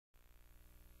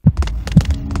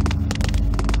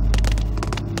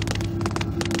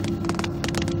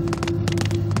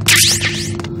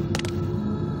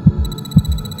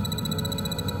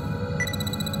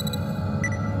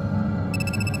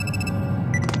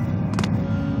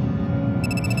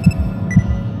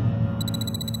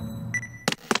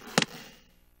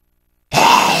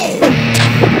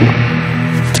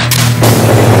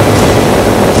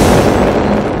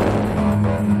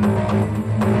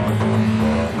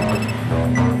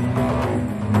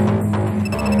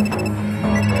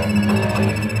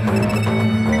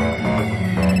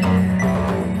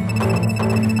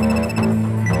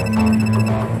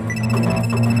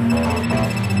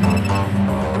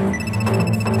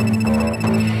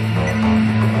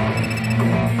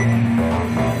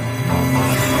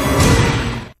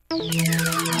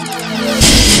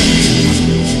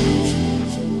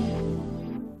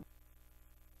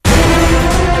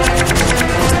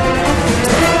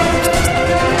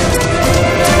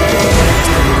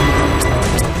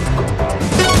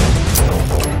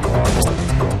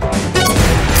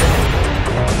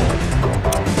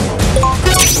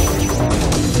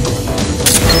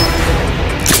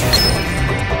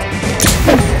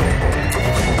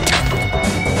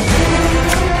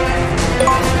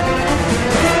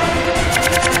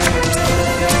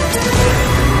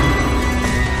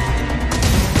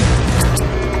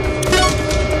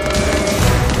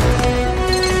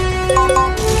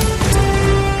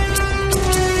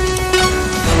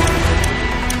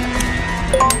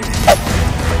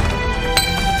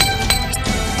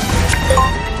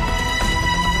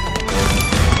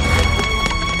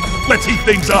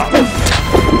things up.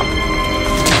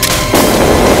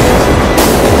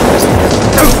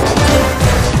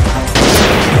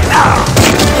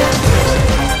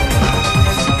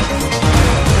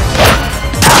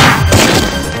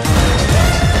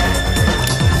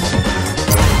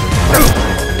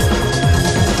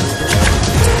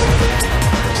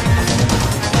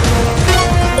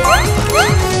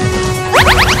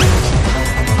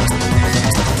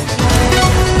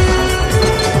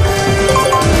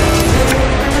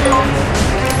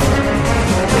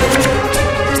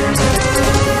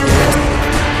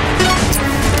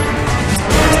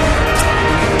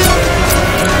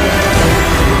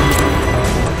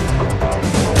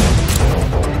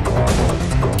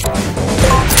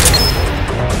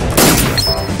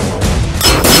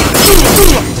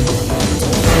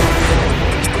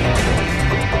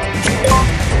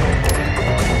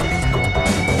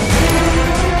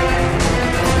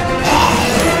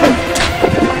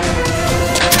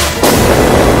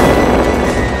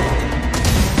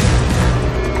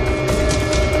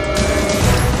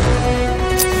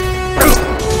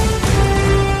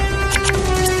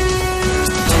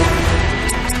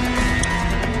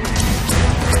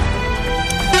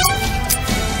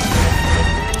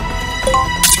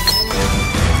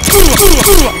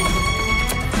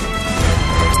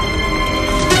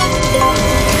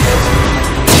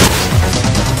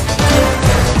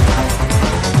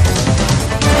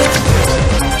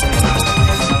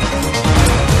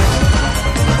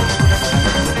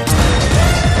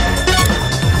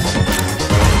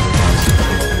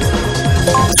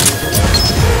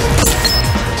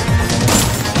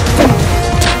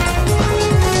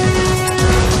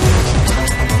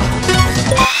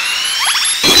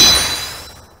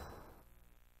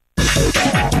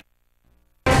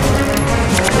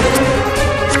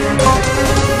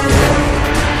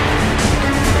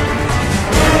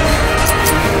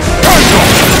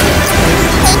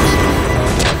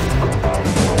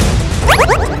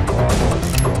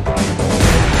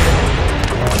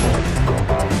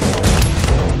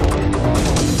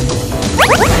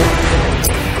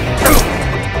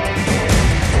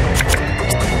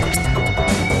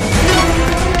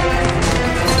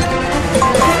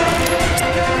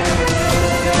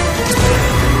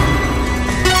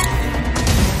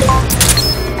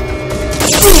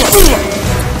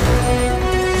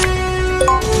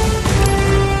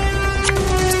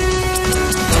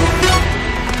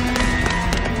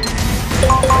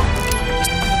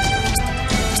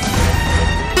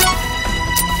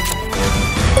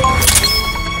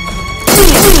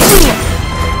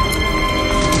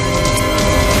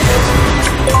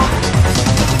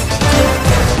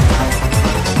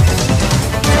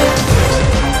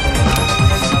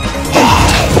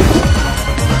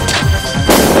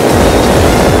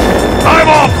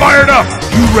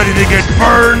 Ready to get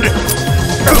burned?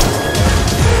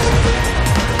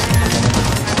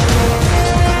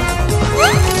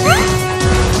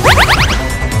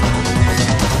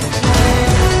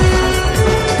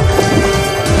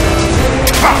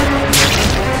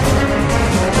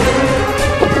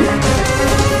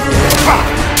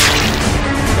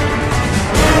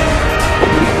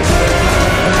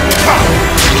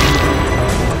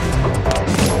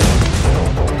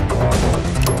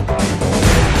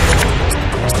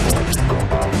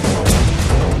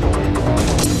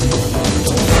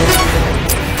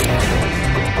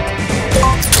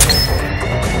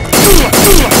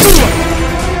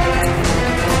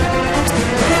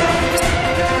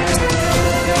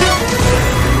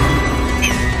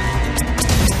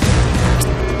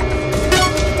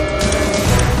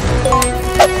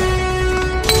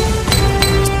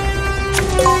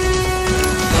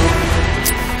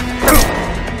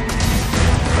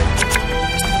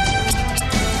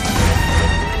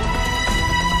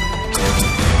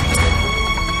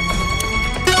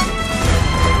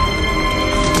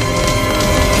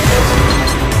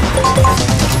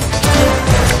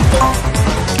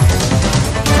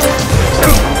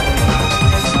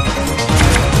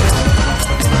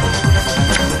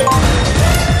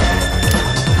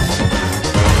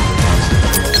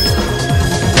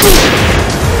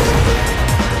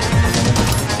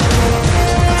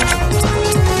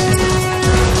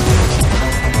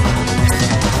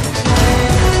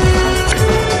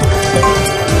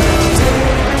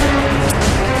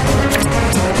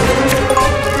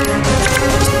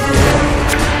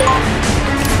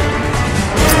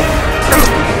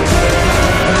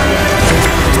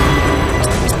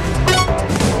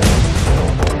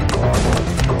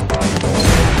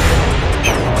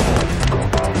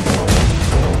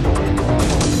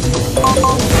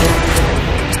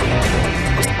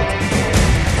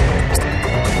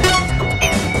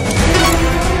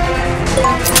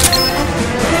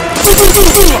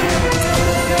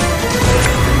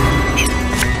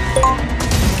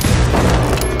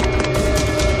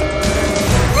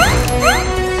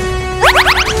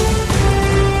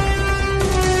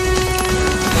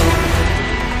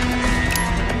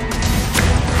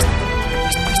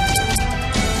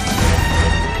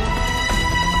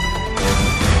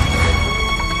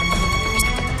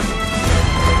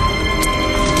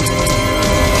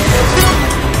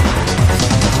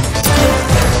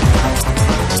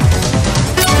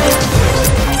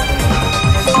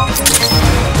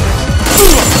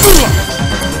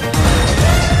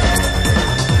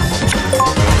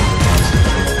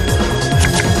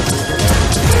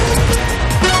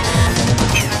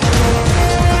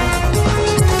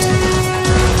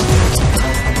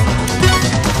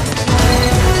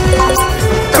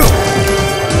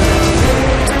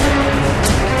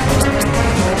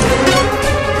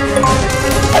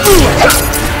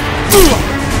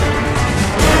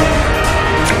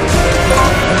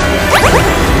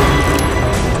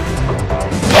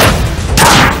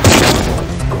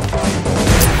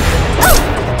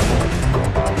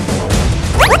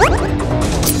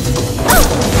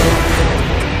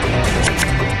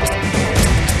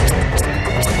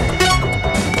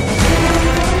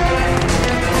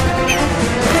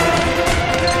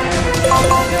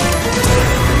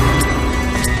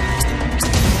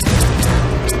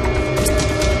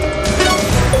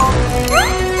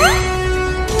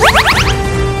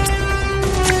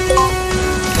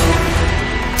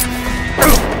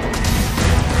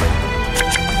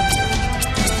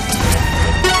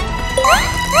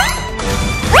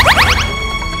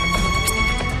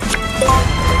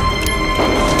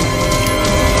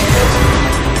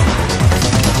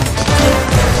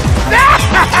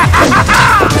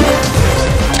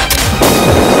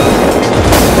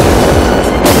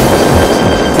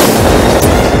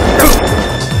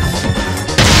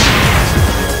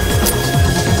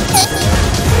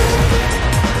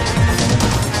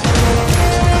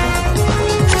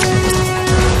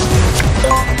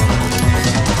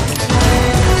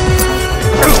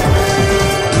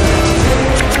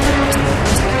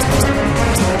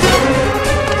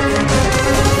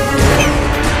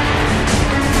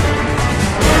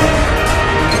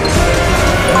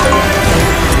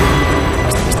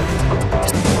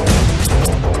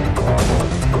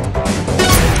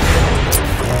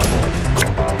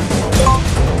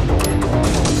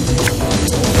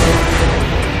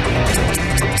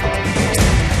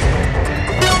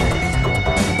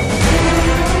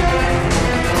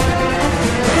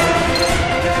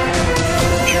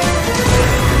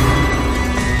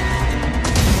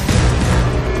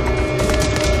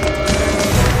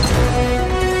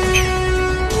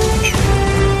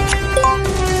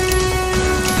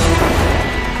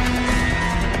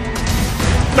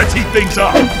 Let's heat things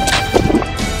up!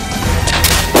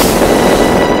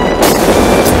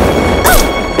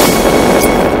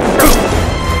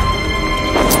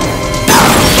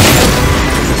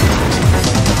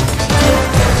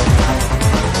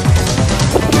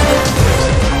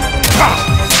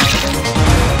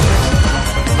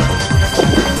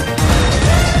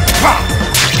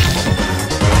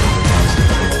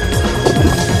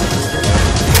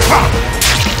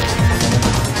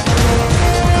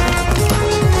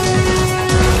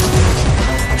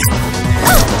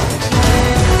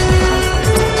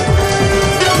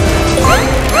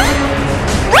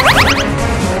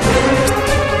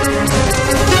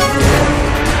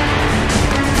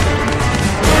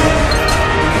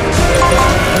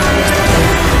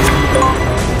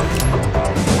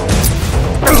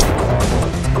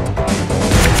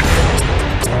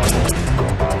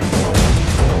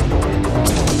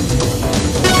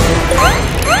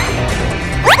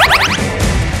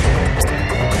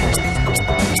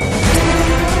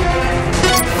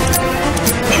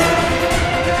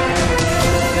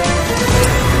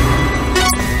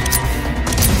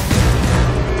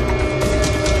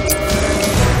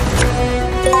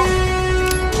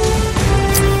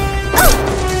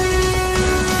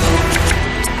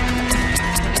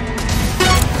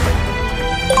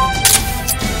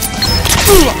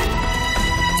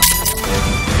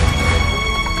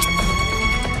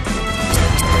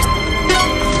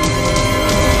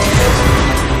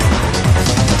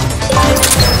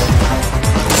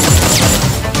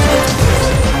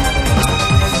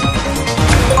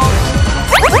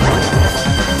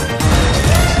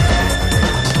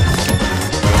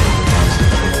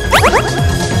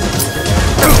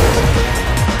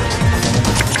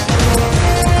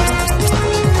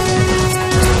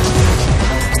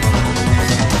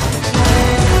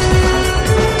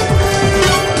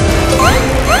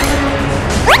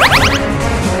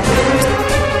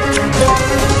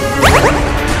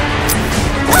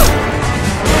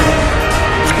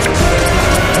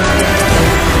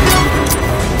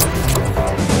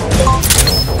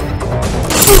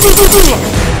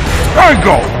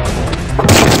 Tango!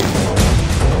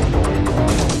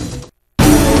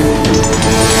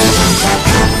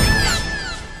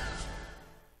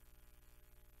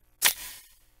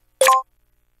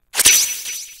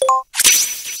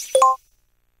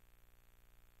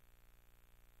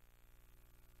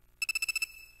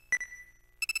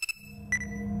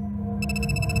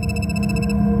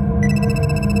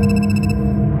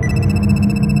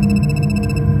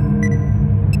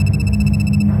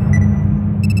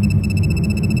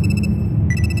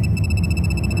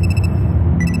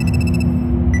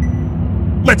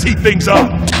 Let's heat things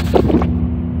up!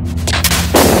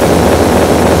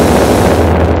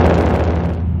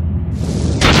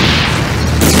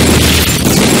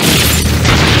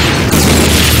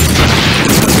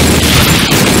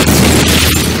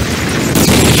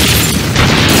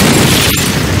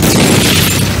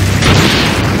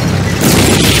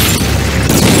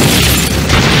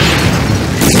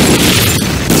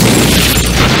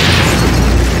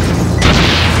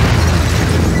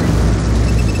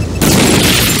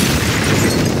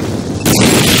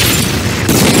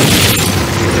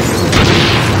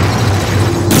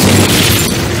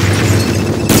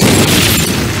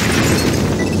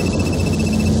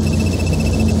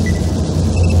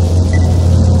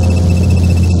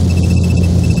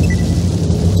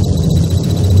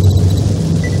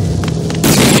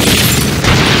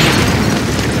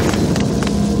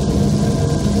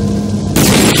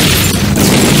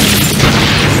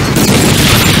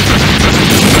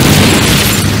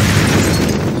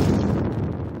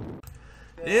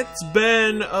 It's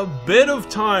been a bit of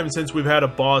time since we've had a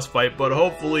boss fight, but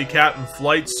hopefully Captain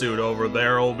Flightsuit over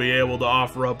there will be able to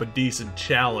offer up a decent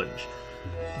challenge.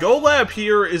 Golab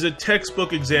here is a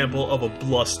textbook example of a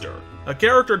bluster, a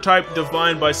character type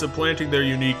defined by supplanting their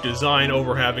unique design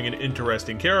over having an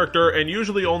interesting character, and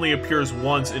usually only appears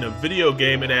once in a video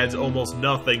game and adds almost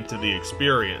nothing to the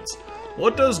experience.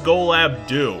 What does Golab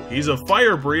do? He's a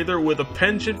fire breather with a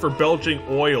penchant for belching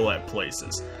oil at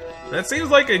places. That seems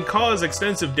like it can cause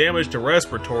extensive damage to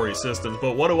respiratory systems,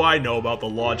 but what do I know about the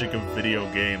logic of video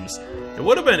games? It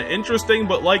would have been interesting,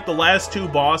 but like the last two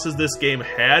bosses this game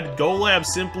had, Golab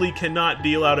simply cannot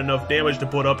deal out enough damage to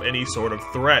put up any sort of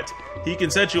threat. He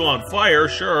can set you on fire,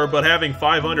 sure, but having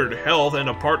 500 health and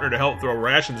a partner to help throw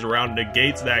rations around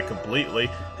negates that completely.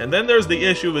 And then there's the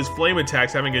issue of his flame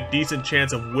attacks having a decent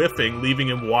chance of whiffing, leaving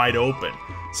him wide open.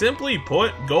 Simply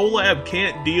put, Golab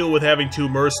can't deal with having two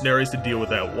mercenaries to deal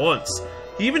with at once.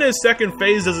 Even his second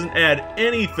phase doesn't add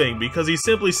anything because he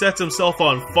simply sets himself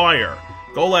on fire.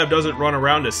 Golab doesn't run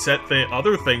around to set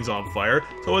other things on fire,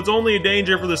 so it's only a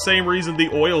danger for the same reason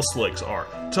the oil slicks are,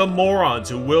 to morons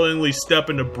who willingly step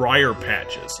into briar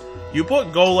patches. You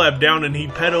put Golab down and he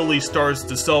pettily starts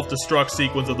the self-destruct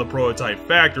sequence of the prototype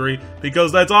factory,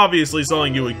 because that's obviously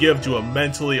something you would give to a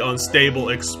mentally unstable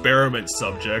experiment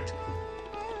subject.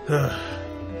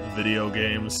 Video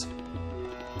games.